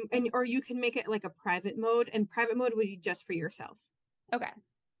 and or you can make it like a private mode, and private mode would be just for yourself. Okay.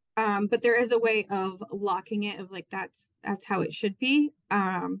 But there is a way of locking it of like that's how it should be.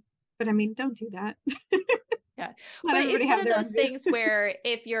 But I mean, don't do that. Yeah. Let But everybody it's one have of their own those view. things where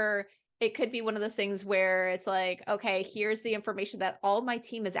it could be one of those things where it's like, okay, here's the information that all my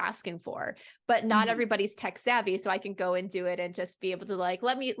team is asking for, but not Mhm. everybody's tech savvy. So I can go and do it and just be able to like,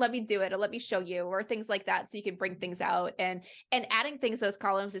 let me do it or let me show you or things like that. So you can bring things out and adding things to those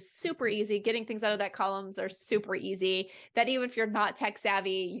columns is super easy. Getting things out of that columns are super easy. That even if you're not tech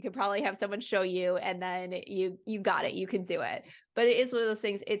savvy, you could probably have someone show you and then you got it. You can do it. But it is one of those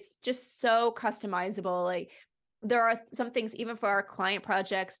things. It's just so customizable. Like there are some things even for our client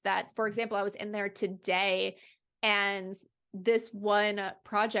projects that, for example, I was in there today and this one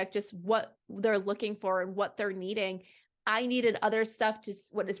project, just what they're looking for and what they're needing. I needed other stuff to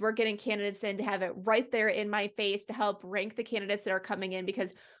we're getting candidates in to have it right there in my face to help rank the candidates that are coming in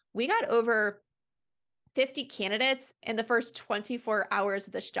because we got over 50 candidates in the first 24 hours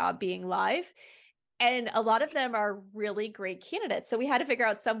of this job being live. And a lot of them are really great candidates. So we had to figure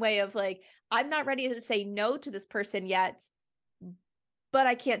out some way of like, I'm not ready to say no to this person yet, but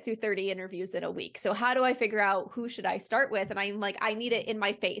I can't do 30 interviews in a week. So how do I figure out who should I start with? And I'm like, I need it in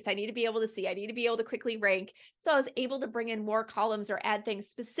my face. I need to be able to see. I need to be able to quickly rank. So I was able to bring in more columns or add things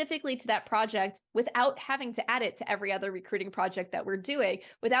specifically to that project without having to add it to every other recruiting project that we're doing,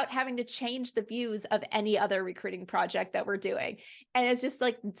 without having to change the views of any other recruiting project that we're doing. And it's just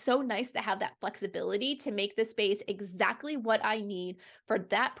like so nice to have that flexibility to make the space exactly what I need for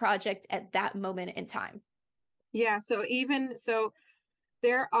that project at that moment in time. Yeah. So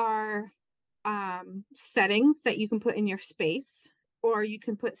there are settings that you can put in your space, or you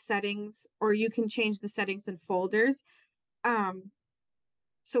can put settings, or you can change the settings in folders.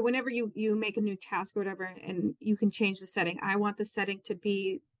 So whenever you make a new task or whatever, and you can change the setting, I want the setting to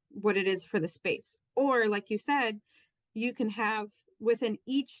be what it is for the space. Or like you said, you can have within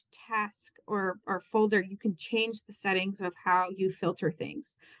each task or folder, you can change the settings of how you filter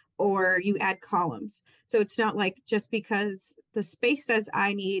things or you add columns. So it's not like just because the space says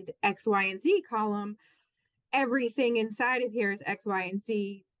I need X, Y, and Z column, everything inside of here is X, Y, and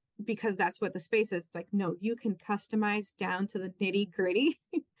Z because that's what the space is. It's like, no, you can customize down to the nitty gritty.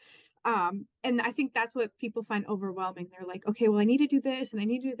 And I think that's what people find overwhelming. They're like, okay, well, I need to do this and I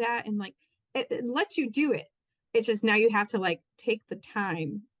need to do that. And like, it lets you do it. It's just now you have to like take the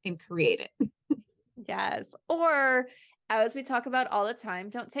time and create it. Yes. Or as we talk about all the time,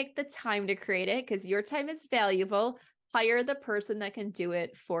 don't take the time to create it because your time is valuable. Hire the person that can do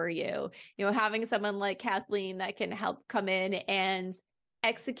it for you. You know, having someone like Kathleen that can help come in and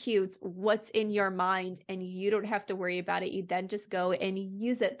execute what's in your mind and you don't have to worry about it. You then just go and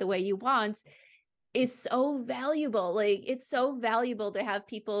use it the way you want is so valuable. Like it's so valuable to have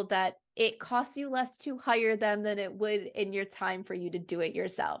people that it costs you less to hire them than it would in your time for you to do it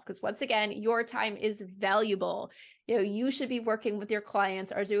yourself. Because once again, your time is valuable. You know, you should be working with your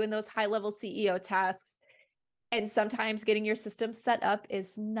clients or doing those high-level CEO tasks. And sometimes getting your system set up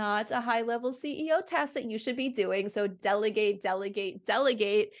is not a high-level CEO task that you should be doing. So delegate, delegate,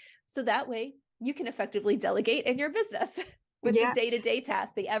 delegate. So that way you can effectively delegate in your business with the Yeah. day-to-day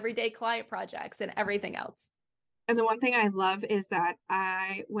tasks, the everyday client projects, and everything else. And the one thing I love is that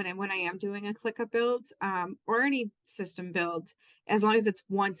when I am doing a ClickUp build, or any system build, as long as it's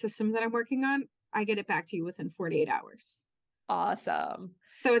one system that I'm working on, I get it back to you within 48 hours. Awesome.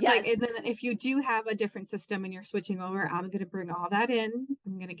 So it's like, Yes. and then if you do have a different system and you're switching over, I'm going to bring all that in.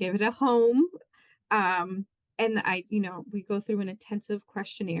 I'm going to give it a home. And we go through an intensive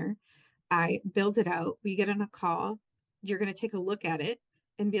questionnaire. I build it out. We get on a call. You're going to take a look at it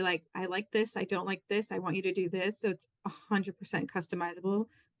and be like, I like this. I don't like this. I want you to do this. So it's 100% customizable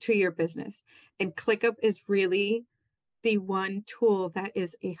to your business. And ClickUp is really the one tool that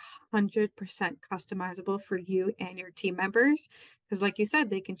is 100% customizable for you and your team members. Because like you said,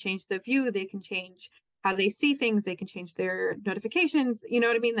 they can change the view, they can change how they see things, they can change their notifications. You know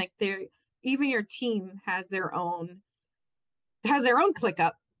what I mean? Like even your team has their own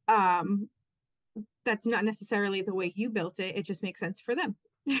ClickUp. That's not necessarily the way you built it. It just makes sense for them.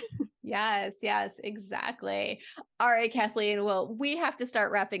 Yes, exactly. All right, Kathleen. Well, we have to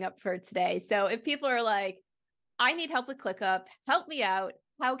start wrapping up for today. So if people are like, I need help with ClickUp, help me out,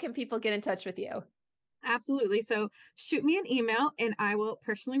 how can people get in touch with you? Absolutely. So shoot me an email and I will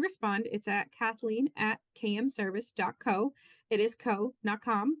personally respond. It's at Kathleen@kmservice.co. It is co, not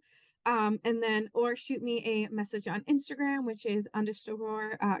com. Or shoot me a message on Instagram, which is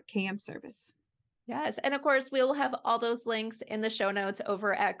 _KMService. Yes. And of course, we'll have all those links in the show notes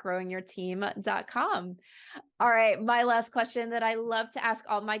over at growingyourteam.com. All right. My last question that I love to ask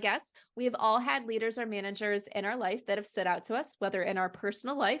all my guests. We have all had leaders or managers in our life that have stood out to us, whether in our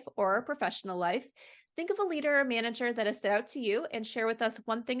personal life or our professional life. Think of a leader or manager that has stood out to you and share with us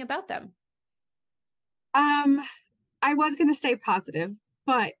one thing about them. I was going to stay positive,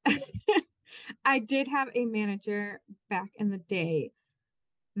 but I did have a manager back in the day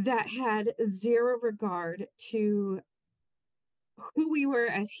that had zero regard to who we were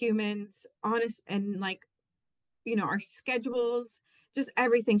as humans, honest, and like, our schedules, just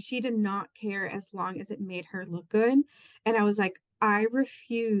everything. She did not care as long as it made her look good. And I was like, I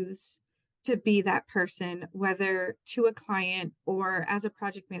refuse to be that person, whether to a client or as a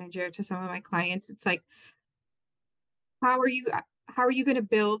project manager to some of my clients. It's like, how are you going to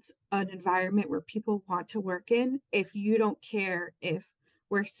build an environment where people want to work in if you don't care if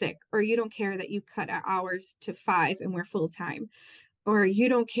we're sick, or you don't care that you cut our hours to 5 and we're full time, or you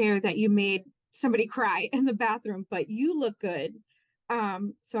don't care that you made somebody cry in the bathroom, but you look good.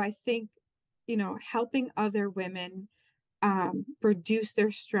 So I think, helping other women reduce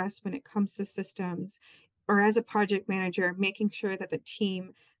their stress when it comes to systems, or as a project manager, making sure that the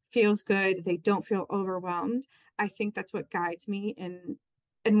team feels good, they don't feel overwhelmed. I think that's what guides me in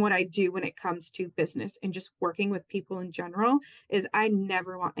what I do when it comes to business and just working with people in general. Is I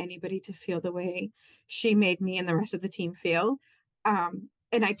never want anybody to feel the way she made me and the rest of the team feel. And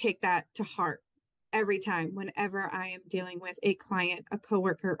I take that to heart every time, whenever I am dealing with a client, a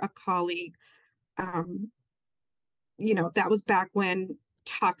coworker, a colleague. That was back when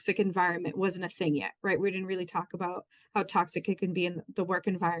toxic environment wasn't a thing yet, right? We didn't really talk about how toxic it can be in the work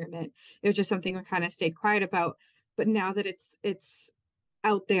environment. It was just something we kind of stayed quiet about. But now that it's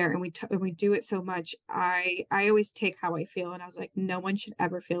out there and we do it so much, I always take how I feel, and I was like, no one should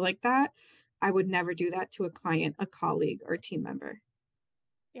ever feel like that. I would never do that to a client, a colleague, or team member.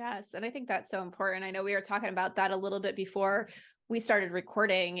 Yes. And I think that's so important. I know we were talking about that a little bit before we started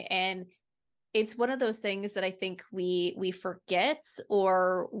recording, and it's one of those things that I think we forget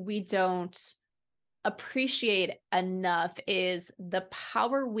or we don't appreciate enough, is the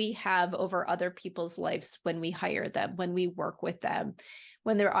power we have over other people's lives when we hire them, when we work with them,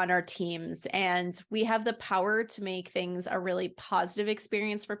 when they're on our teams. And we have the power to make things a really positive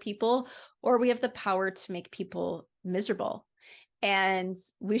experience for people, or we have the power to make people miserable. And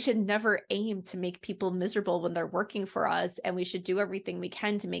we should never aim to make people miserable when they're working for us. And we should do everything we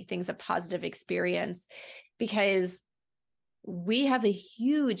can to make things a positive experience, because we have a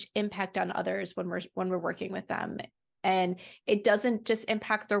huge impact on others when we're working with them. And it doesn't just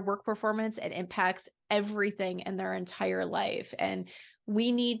impact their work performance, it impacts everything in their entire life. And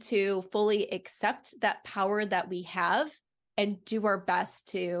we need to fully accept that power that we have and do our best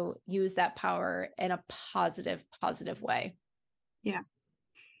to use that power in a positive way. Yeah.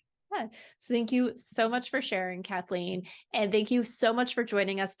 Yeah. So thank you so much for sharing, Kathleen. And thank you so much for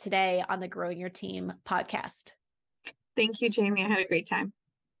joining us today on the Growing Your Team podcast. Thank you, Jamie. I had a great time.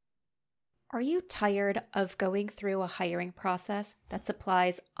 Are you tired of going through a hiring process that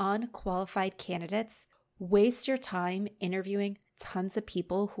supplies unqualified candidates? waste your time interviewing tons of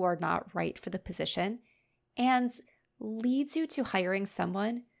people who are not right for the position, and leads you to hiring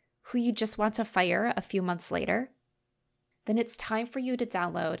someone who you just want to fire a few months later, then it's time for you to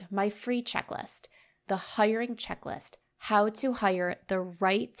download my free checklist, the Hiring Checklist, How to Hire the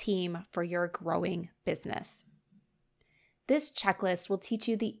Right Team for Your Growing Business. This checklist will teach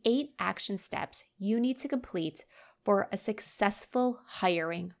you the 8 action steps you need to complete for a successful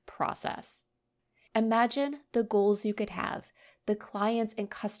hiring process. Imagine the goals you could have, the clients and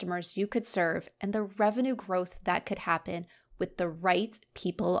customers you could serve, and the revenue growth that could happen with the right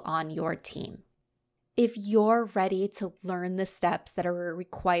people on your team. If you're ready to learn the steps that are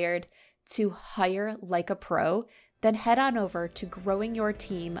required to hire like a pro, then head on over to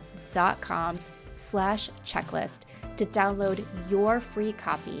growingyourteam.com/checklist to download your free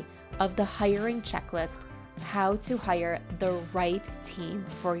copy of the Hiring Checklist, How to Hire the Right Team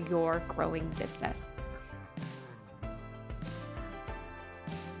for Your Growing Business.